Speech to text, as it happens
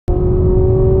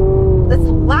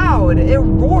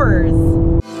doors.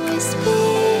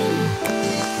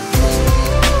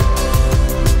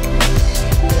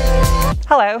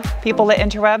 Hello, people at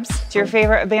interwebs. It's your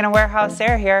favorite abandoned warehouse,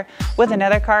 Sarah here, with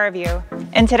another car review.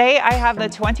 And today I have the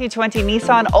 2020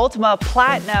 Nissan Altima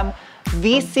Platinum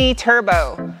VC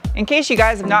Turbo. In case you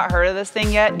guys have not heard of this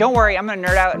thing yet, don't worry, I'm gonna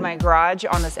nerd out in my garage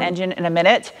on this engine in a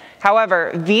minute.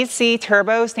 However, VC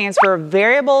Turbo stands for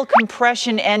Variable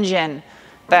Compression Engine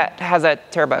that has a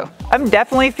turbo. I'm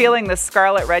definitely feeling the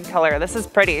scarlet red color. This is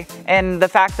pretty. And the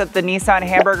fact that the Nissan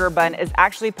hamburger bun is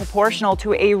actually proportional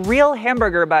to a real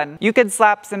hamburger bun. You could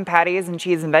slap some patties and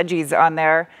cheese and veggies on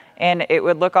there and it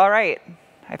would look all right,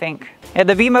 I think. Yeah,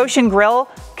 the V-Motion grille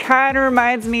kind of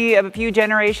reminds me of a few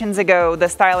generations ago, the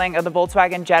styling of the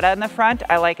Volkswagen Jetta in the front.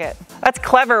 I like it. That's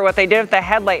clever what they did with the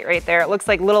headlight right there. It looks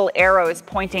like little arrows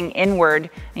pointing inward.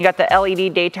 You got the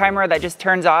LED daytimer that just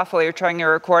turns off while you're trying to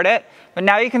record it. But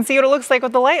now you can see what it looks like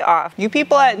with the light off. You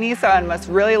people at Nissan must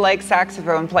really like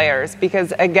saxophone players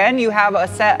because again, you have a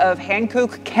set of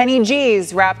Hankook Kenny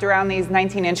G's wrapped around these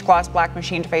 19-inch gloss black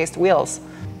machined faced wheels.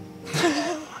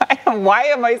 Why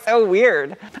am I so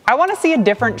weird? I want to see a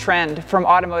different trend from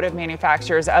automotive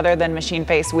manufacturers other than machine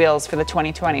face wheels for the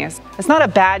 2020s. It's not a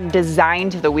bad design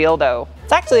to the wheel though.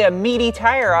 It's actually a meaty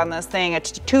tire on this thing.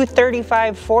 It's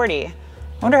 235/40. I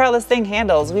wonder how this thing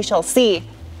handles. We shall see.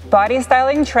 Body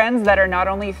styling trends that are not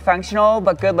only functional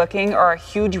but good looking are a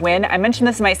huge win. I mentioned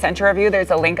this in my Sentra review.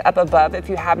 There's a link up above if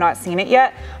you have not seen it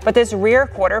yet. But this rear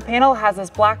quarter panel has this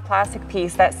black plastic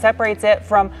piece that separates it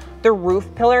from the roof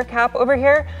pillar cap over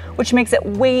here, which makes it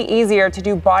way easier to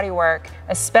do body work,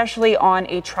 especially on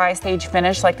a tri-stage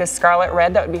finish like this scarlet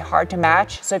red that would be hard to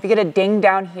match. So if you get a ding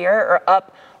down here or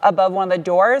up above one of the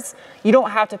doors, you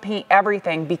don't have to paint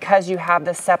everything because you have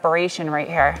this separation right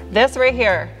here. This right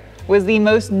here was the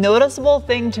most noticeable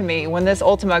thing to me when this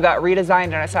Altima got redesigned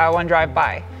and I saw one drive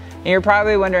by. And you're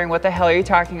probably wondering, what the hell are you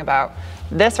talking about?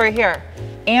 This right here,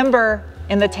 amber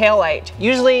in the taillight.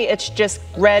 Usually it's just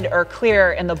red or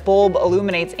clear and the bulb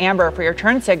illuminates amber for your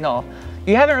turn signal.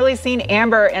 You haven't really seen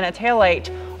amber in a taillight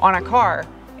on a car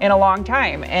in a long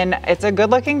time, and it's a good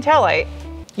looking taillight.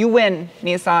 You win,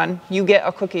 Nissan. You get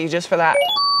a cookie just for that.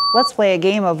 Let's play a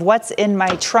game of what's in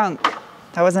my trunk.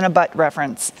 That wasn't a butt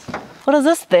reference. What is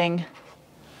this thing?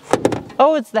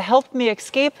 Oh, it's the help me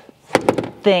escape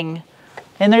thing.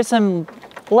 And there's some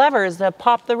levers that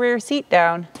pop the rear seat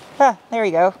down. Ah, there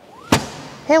you go.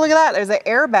 Hey, look at that. There's an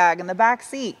airbag in the back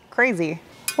seat. Crazy.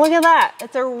 Look at that.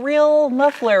 It's a real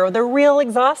muffler with a real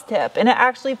exhaust tip, and it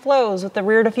actually flows with the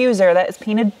rear diffuser that is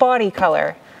painted body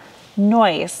color.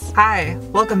 Nice. Hi,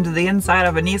 welcome to the inside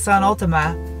of a Nissan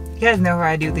Altima. You guys know how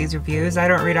I do these reviews. I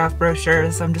don't read off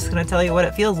brochures, so I'm just gonna tell you what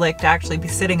it feels like to actually be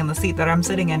sitting in the seat that I'm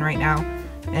sitting in right now.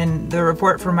 And the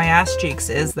report from my ass cheeks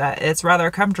is that it's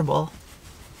rather comfortable.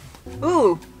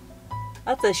 Ooh,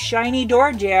 that's a shiny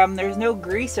door jamb. There's no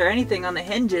grease or anything on the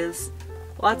hinges.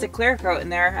 Lots of clear coat in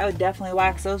there. I would definitely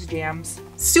wax those jams.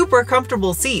 Super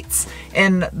comfortable seats,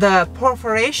 and the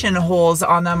perforation holes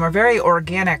on them are very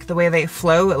organic the way they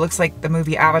flow. It looks like the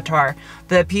movie Avatar.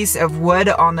 The piece of wood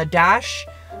on the dash,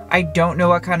 I don't know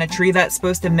what kind of tree that's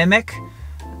supposed to mimic.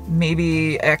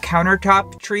 Maybe a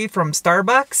countertop tree from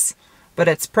Starbucks, but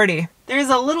it's pretty. There's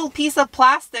a little piece of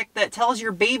plastic that tells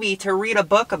your baby to read a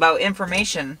book about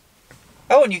information.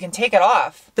 Oh, and you can take it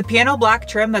off. The piano black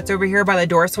trim that's over here by the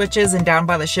door switches and down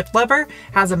by the shift lever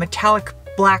has a metallic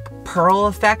black pearl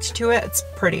effect to it. It's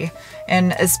pretty.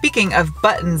 And speaking of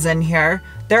buttons in here,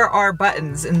 there are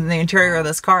buttons in the interior of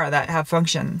this car that have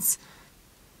functions.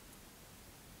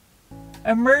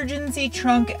 Emergency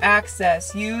trunk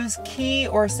access. Use key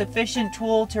or sufficient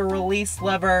tool to release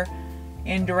lever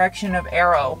in direction of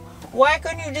arrow. Why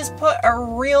couldn't you just put a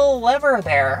real lever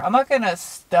there? I'm not gonna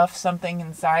stuff something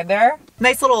inside there.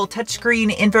 Nice little touchscreen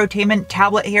infotainment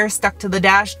tablet here stuck to the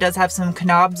dash. Does have some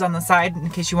knobs on the side in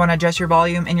case you want to adjust your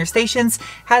volume and your stations.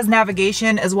 Has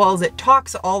navigation, as well as it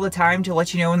talks all the time to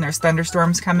let you know when there's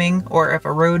thunderstorms coming or if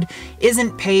a road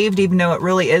isn't paved, even though it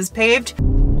really is paved.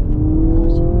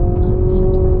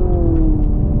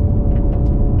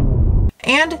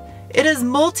 And it is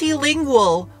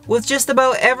multilingual with just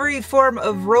about every form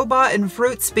of robot and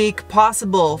fruit speak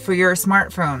possible for your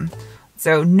smartphone.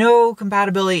 So no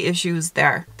compatibility issues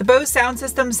there. The Bose sound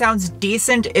system sounds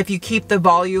decent if you keep the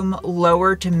volume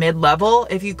lower to mid-level.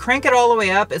 If you crank it all the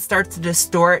way up, it starts to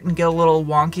distort and get a little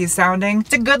wonky sounding.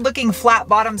 It's a good looking flat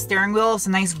bottom steering wheel,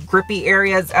 some nice grippy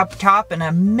areas up top, and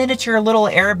a miniature little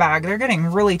airbag. They're getting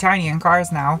really tiny in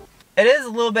cars now. It is a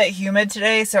little bit humid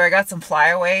today, so I got some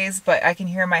flyaways, but I can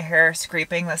hear my hair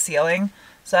scraping the ceiling.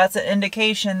 So that's an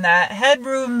indication that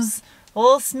headroom's a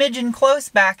little smidgen close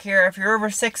back here. If you're over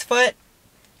 6 foot,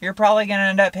 you're probably gonna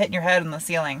end up hitting your head on the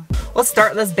ceiling. Let's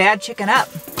start this bad chicken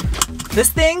up. This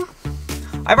thing,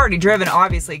 I've already driven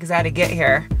obviously because I had to get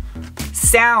here.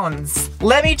 Sounds.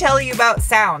 Let me tell you about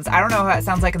sounds. I don't know how it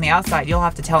sounds like on the outside. You'll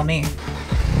have to tell me.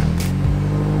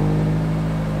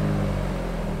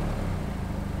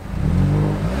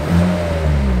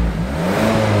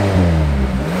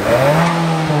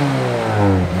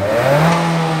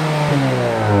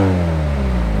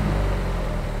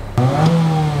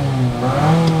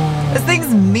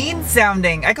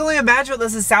 Sounding. I can only imagine what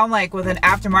this would sound like with an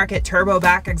aftermarket turbo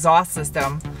back exhaust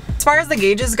system. As far as the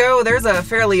gauges go, there's a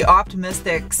fairly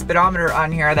optimistic speedometer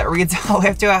on here that reads all the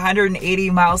way up to 180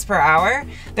 miles per hour.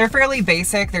 They're fairly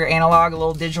basic. They're analog, a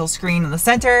little digital screen in the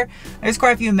center. There's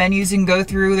quite a few menus you can go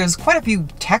through. There's quite a few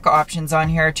tech options on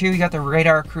here too. You got the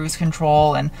radar cruise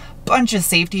control and a bunch of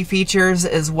safety features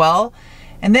as well.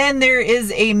 And then there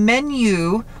is a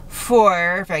menu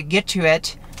for, if I get to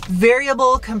it,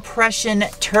 variable compression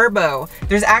turbo.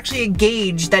 There's actually a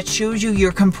gauge that shows you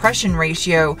your compression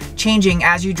ratio changing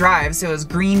as you drive. So it's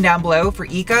green down below for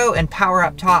eco and power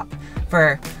up top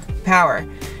for power.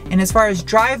 And as far as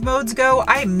drive modes go,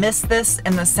 I missed this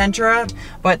in the Sentra,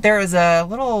 but there is a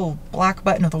little black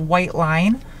button with a white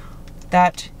line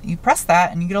that you press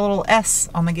that and you get a little S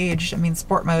on the gauge. I mean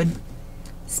sport mode.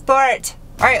 Sport!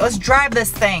 All right, let's drive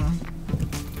this thing.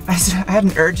 I had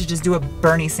an urge to just do a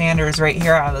Bernie Sanders right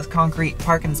here out of this concrete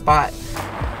parking spot.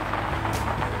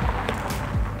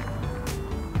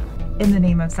 In the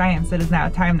name of science, it is now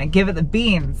time to give it the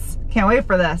beans. Can't wait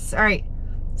for this. All right,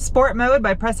 sport mode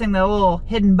by pressing the little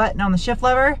hidden button on the shift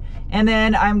lever. And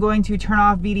then I'm going to turn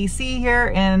off VDC here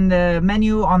in the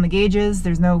menu on the gauges.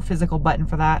 There's no physical button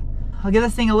for that. I'll give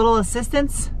this thing a little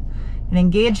assistance and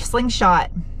engage slingshot.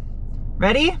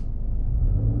 Ready?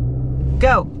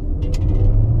 Go.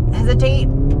 Hesitate.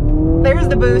 There's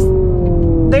the boost.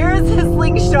 There's the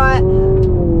slingshot.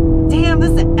 Damn,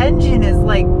 this engine is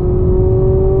like,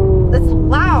 it's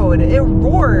loud. It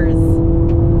roars.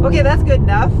 Okay, that's good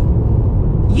enough.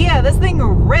 Yeah, this thing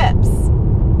rips.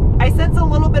 I sense a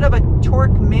little bit of a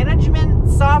torque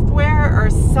management software or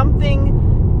something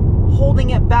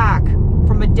holding it back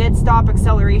from a dead stop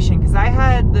acceleration because I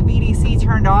had the VDC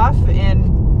turned off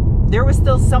and there was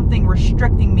still something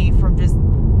restricting me from just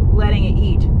letting it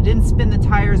eat. It didn't spin the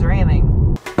tires or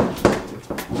anything.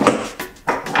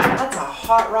 That's a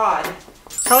hot rod.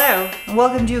 Hello, and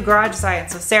welcome to Garage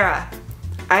Science with Sarah.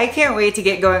 I can't wait to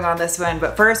get going on this one,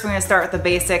 but first we're gonna start with the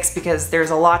basics because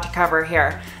there's a lot to cover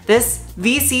here. This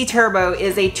VC Turbo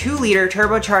is a 2-liter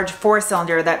turbocharged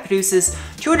 4-cylinder that produces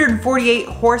 248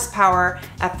 horsepower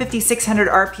at 5,600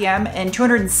 RPM and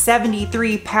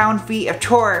 273 pound-feet of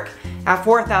torque at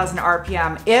 4,000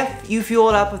 RPM if you fuel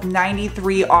it up with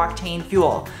 93 octane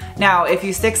fuel. Now, if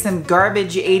you stick some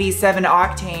garbage 87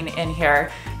 octane in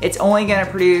here, it's only gonna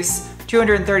produce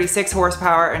 236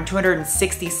 horsepower and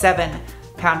 267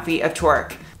 pound-feet of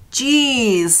torque.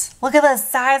 Jeez, look at the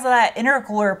size of that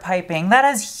intercooler piping. That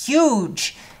is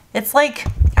huge. It's like,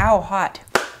 ow, hot.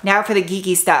 Now for the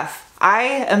geeky stuff. I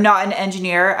am not an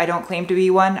engineer. I don't claim to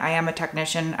be one. I am a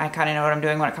technician. I kind of know what I'm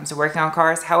doing when it comes to working on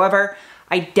cars. However,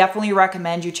 I definitely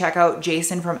recommend you check out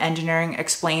Jason from Engineering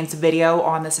Explains video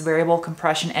on this variable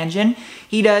compression engine.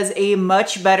 He does a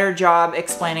much better job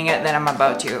explaining it than I'm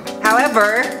about to.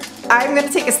 However, I'm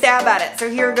gonna take a stab at it, so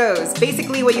here goes.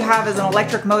 Basically what you have is an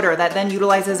electric motor that then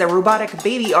utilizes a robotic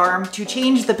baby arm to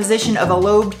change the position of a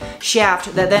lobed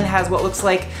shaft that then has what looks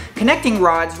like connecting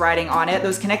rods riding on it.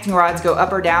 Those connecting rods go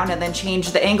up or down and then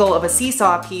change the angle of a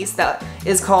seesaw piece that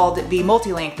is called the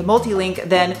multi-link. The multi-link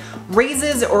then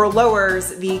raises or lowers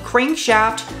the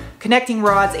crankshaft, connecting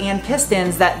rods, and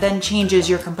pistons that then changes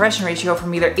your compression ratio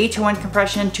from either 8:1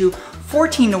 compression to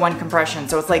 14:1 compression.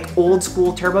 So it's like old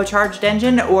school turbocharged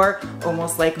engine or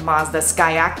almost like Mazda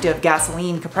Skyactiv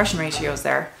gasoline compression ratios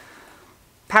there.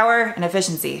 Power and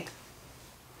efficiency.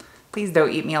 Please don't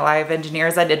eat me alive,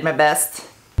 engineers. I did my best.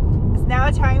 It's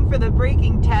now time for the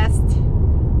braking test.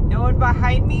 No one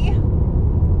behind me?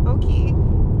 Okay.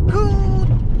 Woo!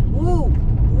 Woo!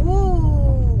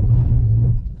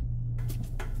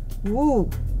 Woo!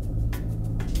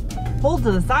 Pulled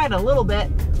to the side a little bit.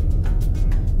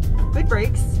 Good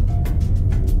brakes.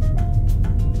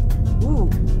 Ooh.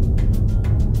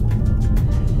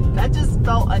 That just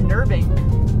felt unnerving.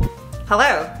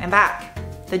 Hello, I'm back.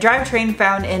 The drivetrain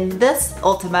found in this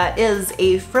Altima is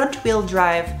a front-wheel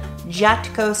drive,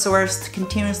 Jatco-sourced,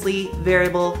 continuously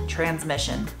variable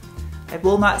transmission. I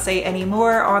will not say any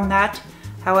more on that.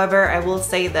 However, I will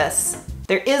say this.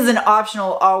 There is an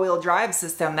optional all-wheel drive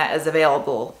system that is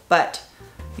available, but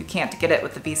you can't get it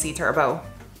with the VC Turbo.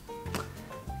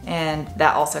 And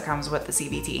that also comes with the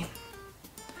CVT.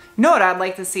 You know what I'd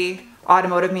like to see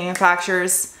automotive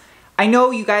manufacturers? I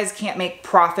know you guys can't make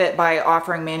profit by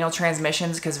offering manual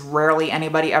transmissions because rarely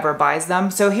anybody ever buys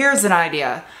them. So here's an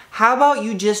idea. How about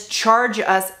you just charge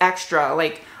us extra?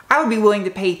 Like, I would be willing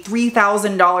to pay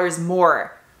 $3,000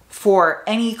 more for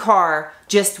any car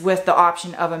just with the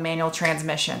option of a manual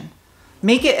transmission.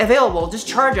 Make it available, just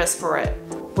charge us for it.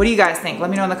 What do you guys think? Let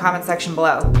me know in the comment section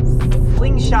below.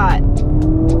 Slingshot.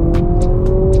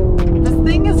 This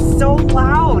thing is so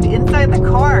loud inside the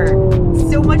car.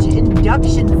 So much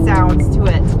induction sounds to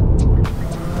it.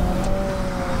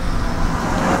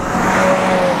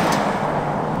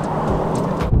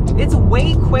 It's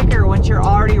way quicker once you're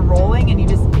already rolling and you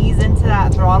just ease into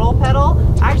that throttle pedal.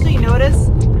 I actually notice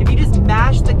if you just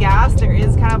mash the gas, there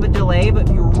is kind of a delay, but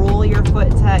if you roll your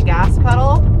foot to that gas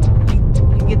pedal,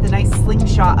 you get the nice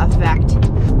slingshot effect.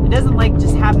 It doesn't like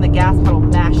just having the gas pedal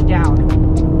mashed down.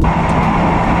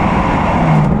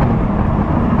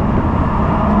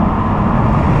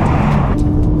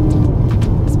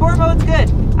 Sport mode's good.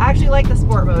 I actually like the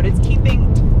sport mode. It's keeping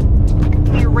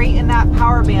me right in that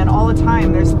power band all the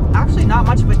time. There's actually not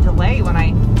much of a delay when I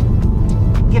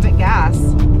give it gas.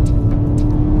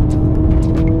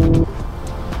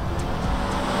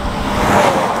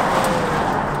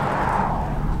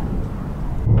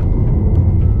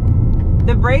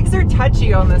 The brakes are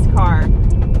touchy on this car.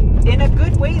 In a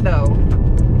good way though.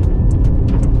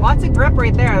 Lots of grip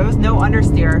right there. There was no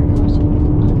understeer.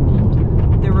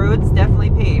 The road's definitely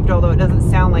paved, although it doesn't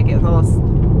sound like it with all those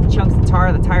chunks of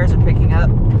tar the tires are picking up.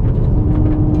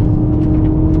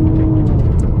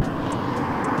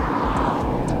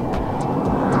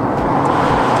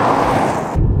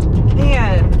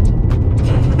 Man,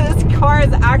 this car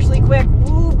is actually quick.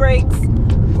 Ooh, brakes.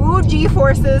 Ooh,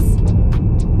 G-forces.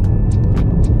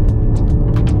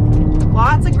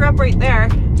 Lots of grip right there.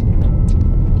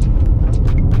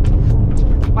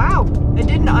 Wow, it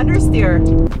didn't understeer.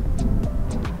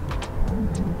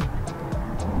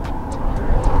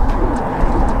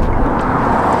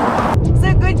 It's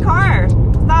a good car.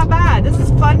 It's not bad. This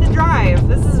is fun to drive.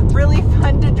 This is really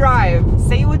fun to drive.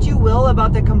 Say what you will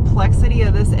about the complexity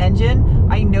of this engine.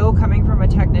 I know coming from a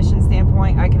technician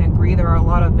standpoint, I can agree there are a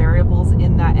lot of variables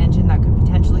in that engine that could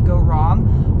potentially go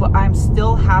wrong, but I'm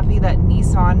still happy that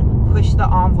Nissan pushed the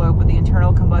envelope with the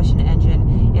internal combustion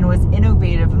engine and was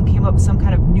innovative and came up with some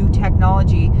kind of new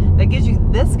technology that gives you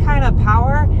this kind of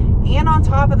power. And on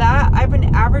top of that, I've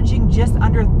been averaging just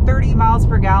under 30 miles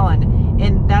per gallon,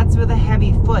 and that's with a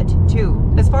heavy foot too.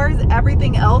 As far as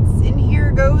everything else in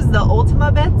here goes, the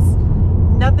Altima bits,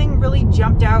 nothing really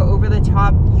jumped out over the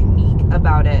top unique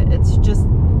about it. It's just,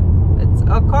 it's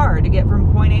a car to get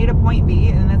from point A to point B,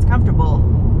 and it's comfortable,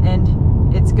 and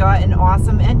it's got an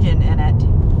awesome engine in it.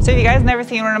 So if you guys never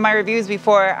seen one of my reviews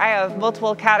before, I have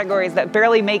multiple categories that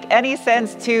barely make any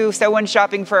sense to someone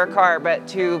shopping for a car, but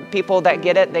to people that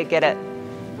get it, they get it.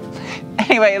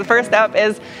 Anyway, the first up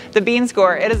is the bean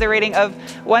score. It is a rating of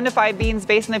 1 to 5 beans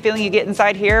based on the feeling you get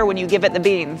inside here when you give it the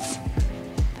beans.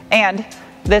 And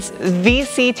this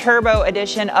VC Turbo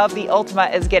edition of the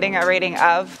Altima is getting a rating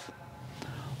of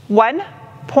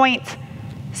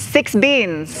 1.6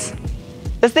 beans.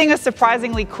 This thing is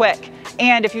surprisingly quick.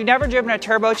 And if you've never driven a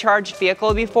turbocharged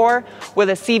vehicle before with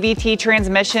a CVT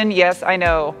transmission, yes, I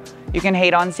know, you can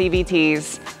hate on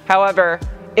CVTs. However,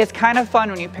 it's kind of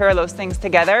fun when you pair those things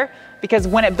together because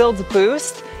when it builds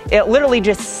boost, it literally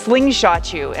just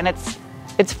slingshots you, and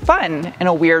it's fun in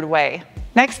a weird way.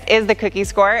 Next is the cookie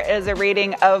score. It is a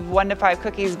rating of 1 to 5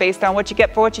 cookies based on what you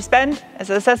get for what you spend. It's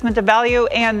an assessment of value,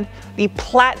 and the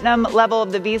platinum level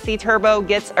of the VC Turbo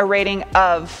gets a rating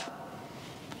of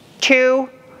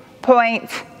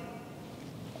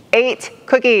 2.8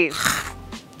 cookies.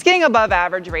 It's getting above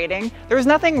average rating. There was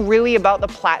nothing really about the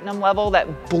platinum level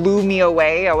that blew me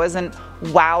away. I wasn't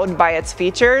wowed by its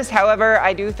features. However,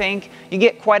 I do think you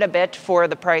get quite a bit for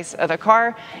the price of the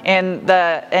car, and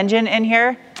the engine in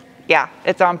here, yeah,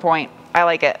 it's on point. I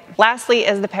like it. Lastly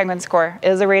is the penguin score. It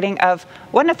is a rating of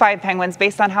 1 to 5 penguins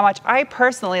based on how much I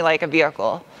personally like a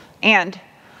vehicle. And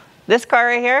this car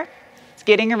right here is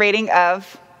getting a rating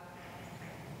of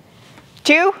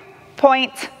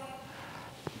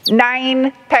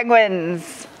 2.9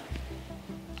 penguins.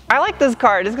 I like this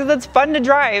car just because it's fun to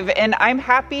drive, and I'm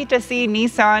happy to see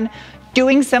Nissan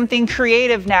doing something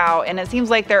creative now, and it seems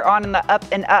like they're on the up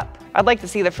and up. I'd like to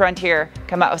see the Frontier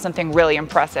come out with something really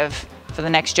impressive for the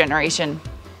next generation.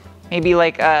 Maybe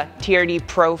like a TRD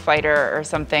Pro Fighter or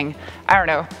something. I don't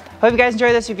know. Hope you guys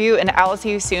enjoyed this review, and I'll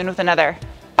see you soon with another.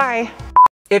 Bye.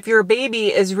 If your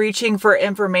baby is reaching for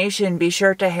information, be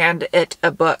sure to hand it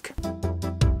a book.